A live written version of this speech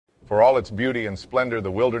For all its beauty and splendor, the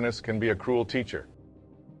wilderness can be a cruel teacher.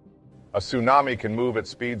 A tsunami can move at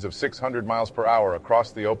speeds of 600 miles per hour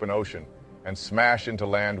across the open ocean and smash into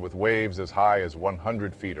land with waves as high as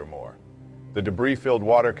 100 feet or more. The debris-filled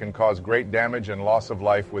water can cause great damage and loss of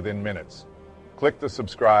life within minutes. Click the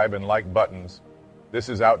subscribe and like buttons. This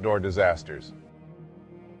is Outdoor Disasters.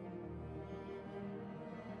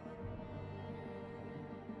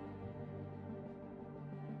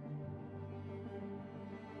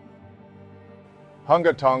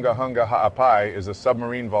 Honga Tonga Honga Ha'apai is a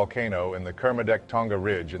submarine volcano in the Kermadec Tonga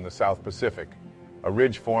Ridge in the South Pacific, a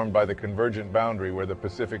ridge formed by the convergent boundary where the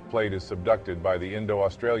Pacific Plate is subducted by the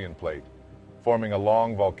Indo-Australian Plate, forming a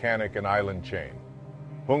long volcanic and island chain.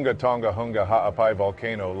 Honga Tonga Honga Ha'apai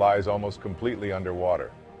volcano lies almost completely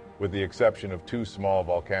underwater, with the exception of two small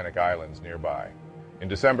volcanic islands nearby. In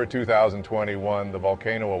December 2021, the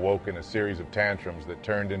volcano awoke in a series of tantrums that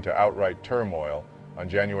turned into outright turmoil on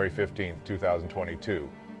January 15, 2022.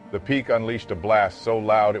 The peak unleashed a blast so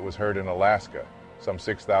loud it was heard in Alaska, some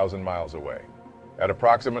 6,000 miles away. At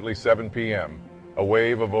approximately 7 p.m., a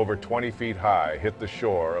wave of over 20 feet high hit the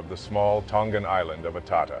shore of the small Tongan island of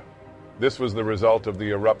Atata. This was the result of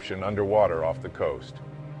the eruption underwater off the coast.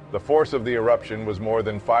 The force of the eruption was more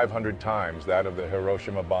than 500 times that of the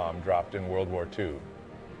Hiroshima bomb dropped in World War II.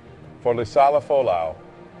 For Lisala Folau,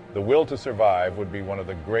 the will to survive would be one of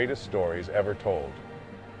the greatest stories ever told.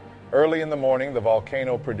 Early in the morning, the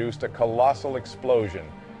volcano produced a colossal explosion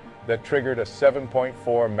that triggered a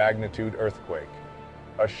 7.4 magnitude earthquake.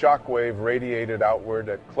 A shock wave radiated outward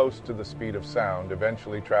at close to the speed of sound,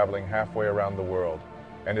 eventually traveling halfway around the world,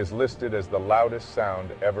 and is listed as the loudest sound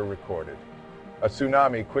ever recorded. A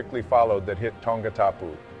tsunami quickly followed that hit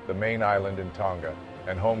Tongatapu, the main island in Tonga,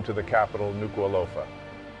 and home to the capital, Nuku'alofa.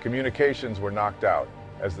 Communications were knocked out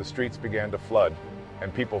as the streets began to flood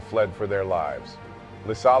and people fled for their lives.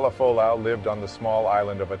 Lisala Folau lived on the small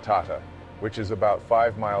island of Atata, which is about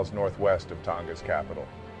 5 miles northwest of Tonga's capital.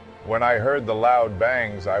 When I heard the loud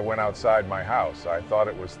bangs, I went outside my house. I thought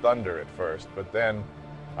it was thunder at first, but then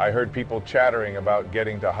I heard people chattering about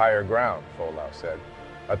getting to higher ground, Folau said.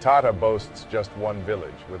 Atata boasts just one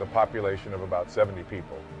village, with a population of about 70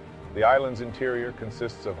 people. The island's interior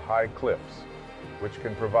consists of high cliffs, which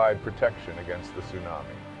can provide protection against the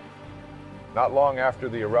tsunami. Not long after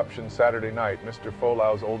the eruption Saturday night, Mr.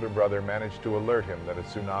 Folau's older brother managed to alert him that a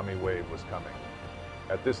tsunami wave was coming.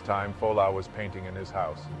 At this time, Folau was painting in his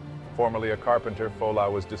house. Formerly a carpenter,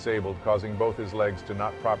 Folau was disabled, causing both his legs to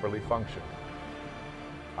not properly function.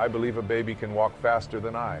 "I believe a baby can walk faster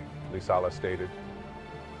than I," Lisala stated.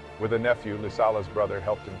 With a nephew, Lisala's brother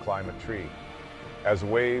helped him climb a tree. As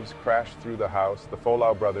waves crashed through the house, the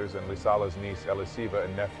Folau brothers and Lisala's niece Elisiva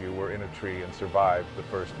and nephew were in a tree and survived the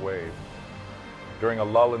first wave. During a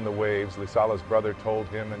lull in the waves, Lisala's brother told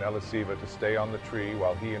him and Elisiva to stay on the tree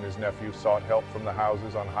while he and his nephew sought help from the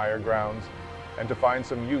houses on higher grounds and to find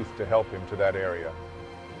some youth to help him to that area.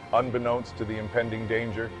 Unbeknownst to the impending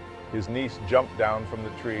danger, his niece jumped down from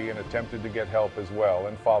the tree and attempted to get help as well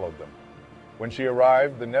and followed them. When she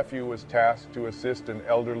arrived, the nephew was tasked to assist an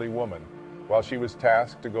elderly woman, while she was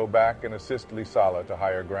tasked to go back and assist Lisala to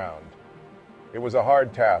higher ground. It was a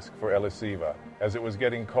hard task for Elisiva, as it was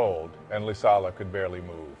getting cold and Lisala could barely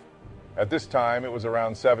move. At this time, it was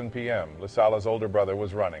around 7 p.m. Lisala's older brother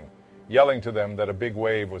was running, yelling to them that a big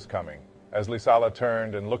wave was coming. As Lisala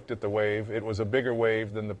turned and looked at the wave, it was a bigger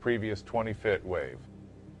wave than the previous 20-foot wave.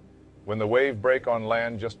 "When the wave broke on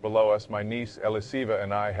land just below us, my niece Elisiva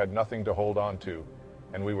and I had nothing to hold on to,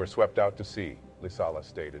 and we were swept out to sea," Lisala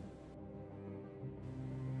stated.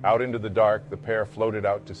 Out into the dark, the pair floated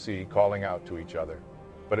out to sea, calling out to each other.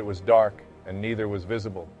 But it was dark, and neither was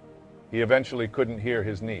visible. He eventually couldn't hear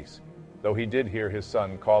his niece, though he did hear his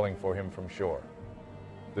son calling for him from shore.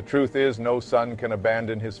 "The truth is, no son can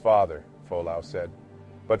abandon his father," Folau said.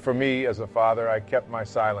 "But for me, as a father, I kept my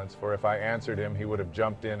silence, for if I answered him, he would have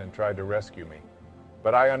jumped in and tried to rescue me.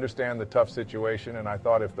 But I understand the tough situation, and I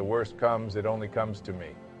thought if the worst comes, it only comes to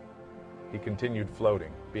me." He continued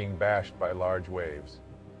floating, being bashed by large waves.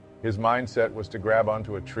 His mindset was to grab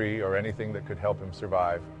onto a tree or anything that could help him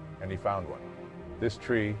survive, and he found one. This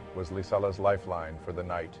tree was Lisala's lifeline for the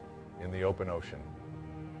night in the open ocean.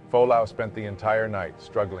 Folau spent the entire night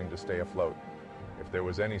struggling to stay afloat. If there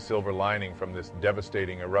was any silver lining from this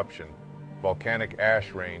devastating eruption, volcanic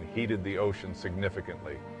ash rain heated the ocean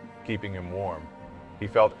significantly, keeping him warm. He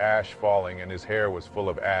felt ash falling and his hair was full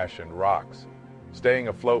of ash and rocks. Staying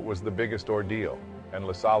afloat was the biggest ordeal, and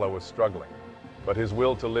Lisala was struggling. But his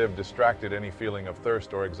will to live distracted any feeling of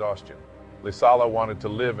thirst or exhaustion. Lisala wanted to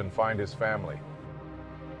live and find his family.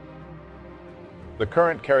 The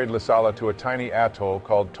current carried Lisala to a tiny atoll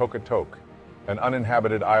called Tokatok, an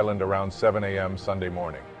uninhabited island around 7 a.m. Sunday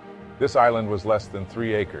morning. This island was less than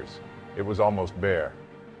 3 acres. It was almost bare.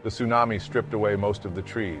 The tsunami stripped away most of the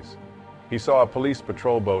trees. He saw a police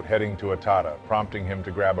patrol boat heading to Atata, prompting him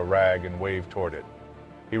to grab a rag and wave toward it.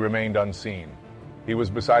 He remained unseen. He was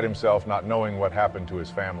beside himself, not knowing what happened to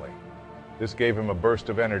his family. This gave him a burst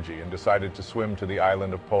of energy and decided to swim to the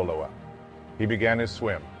island of Poloa. He began his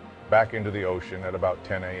swim, back into the ocean at about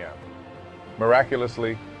 10 a.m.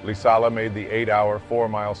 Miraculously, Lisala made the 8-hour,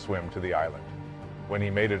 4-mile swim to the island. When he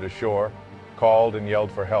made it ashore, called and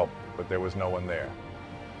yelled for help, but there was no one there.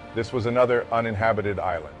 This was another uninhabited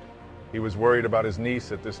island. He was worried about his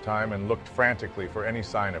niece at this time and looked frantically for any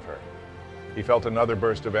sign of her. He felt another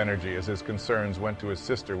burst of energy as his concerns went to his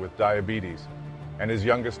sister with diabetes and his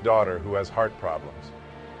youngest daughter who has heart problems.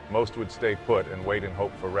 Most would stay put and wait in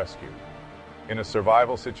hope for rescue. In a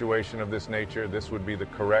survival situation of this nature, this would be the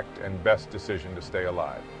correct and best decision to stay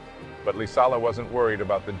alive. But Lisala wasn't worried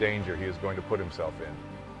about the danger he is going to put himself in.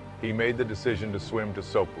 He made the decision to swim to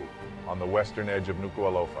Sopu, on the western edge of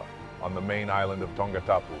Nuku'alofa, on the main island of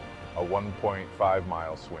Tongatapu, a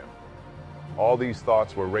 1.5-mile swim. All these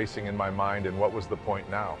thoughts were racing in my mind, and what was the point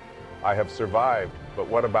now? I have survived, but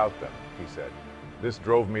what about them? He said. This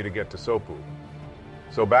drove me to get to Sopu.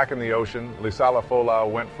 So back in the ocean, Lisala Folau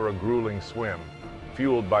went for a grueling swim,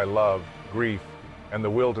 fueled by love, grief, and the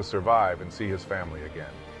will to survive and see his family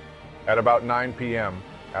again. At about 9 p.m.,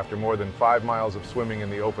 after more than 5 miles of swimming in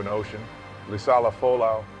the open ocean, Lisala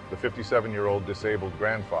Folau, the 57-year-old disabled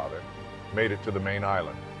grandfather, made it to the main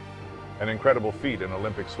island. An incredible feat an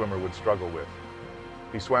Olympic swimmer would struggle with.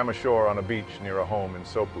 He swam ashore on a beach near a home in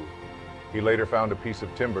Sopu. He later found a piece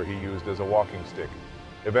of timber he used as a walking stick,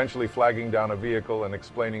 eventually flagging down a vehicle and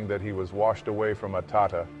explaining that he was washed away from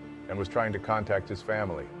Atata and was trying to contact his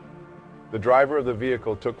family. The driver of the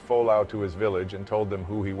vehicle took Folau to his village and told them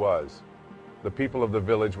who he was. The people of the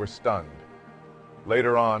village were stunned.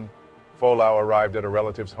 Later on, Folau arrived at a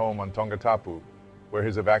relative's home on Tongatapu, where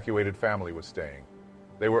his evacuated family was staying.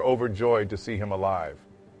 They were overjoyed to see him alive.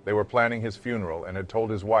 They were planning his funeral and had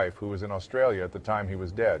told his wife, who was in Australia at the time he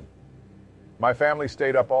was dead. My family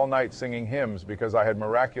stayed up all night singing hymns because I had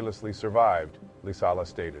miraculously survived, Lisala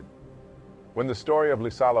stated. When the story of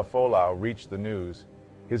Lisala Folau reached the news,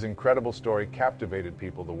 his incredible story captivated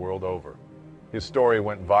people the world over. His story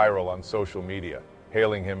went viral on social media,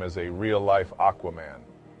 hailing him as a real-life Aquaman.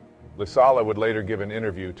 Lisala would later give an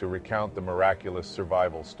interview to recount the miraculous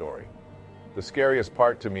survival story. The scariest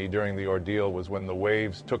part to me during the ordeal was when the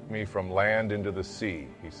waves took me from land into the sea,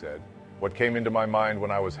 he said. What came into my mind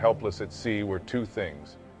when I was helpless at sea were 2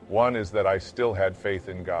 things. One is that I still had faith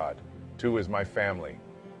in God. 2 is my family.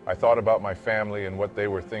 I thought about my family and what they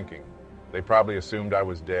were thinking. They probably assumed I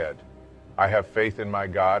was dead. I have faith in my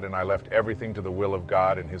God, and I left everything to the will of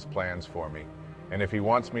God and His plans for me. And if He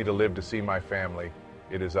wants me to live to see my family,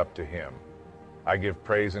 it is up to Him. I give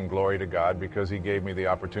praise and glory to God because He gave me the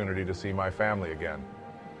opportunity to see my family again.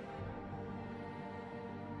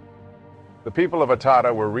 The people of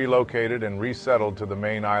Atata were relocated and resettled to the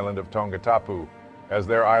main island of Tongatapu, as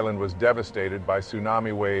their island was devastated by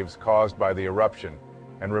tsunami waves caused by the eruption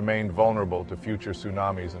and remained vulnerable to future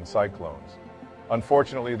tsunamis and cyclones.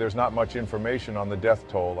 Unfortunately, there's not much information on the death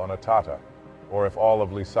toll on Atata, or if all of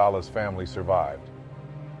Lisala's family survived.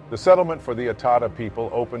 The settlement for the Atata people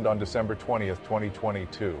opened on December 20th,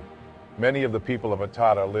 2022. Many of the people of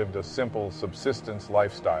Atata lived a simple subsistence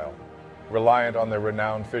lifestyle, reliant on their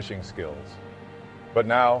renowned fishing skills. But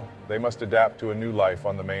now, they must adapt to a new life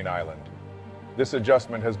on the main island. This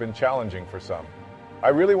adjustment has been challenging for some. I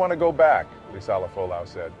really want to go back, Lisala Folau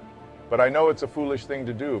said, but I know it's a foolish thing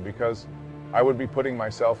to do because I would be putting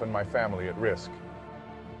myself and my family at risk.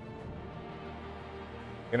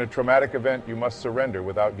 In a traumatic event, you must surrender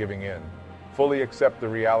without giving in. Fully accept the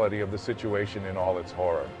reality of the situation in all its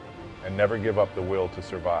horror, and never give up the will to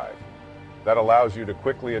survive. That allows you to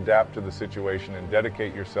quickly adapt to the situation and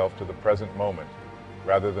dedicate yourself to the present moment,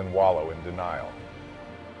 rather than wallow in denial.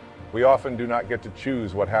 We often do not get to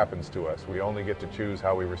choose what happens to us. We only get to choose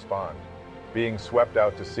how we respond. Being swept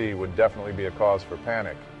out to sea would definitely be a cause for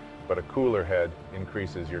panic, but a cooler head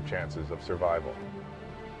increases your chances of survival.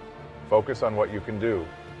 Focus on what you can do,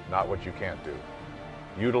 not what you can't do.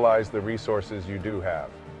 Utilize the resources you do have.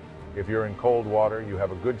 If you're in cold water, you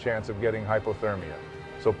have a good chance of getting hypothermia.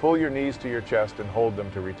 So pull your knees to your chest and hold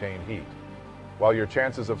them to retain heat. While your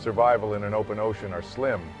chances of survival in an open ocean are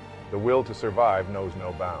slim, the will to survive knows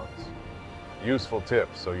no bounds. Useful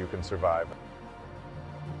tips so you can survive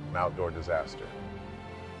an outdoor disaster.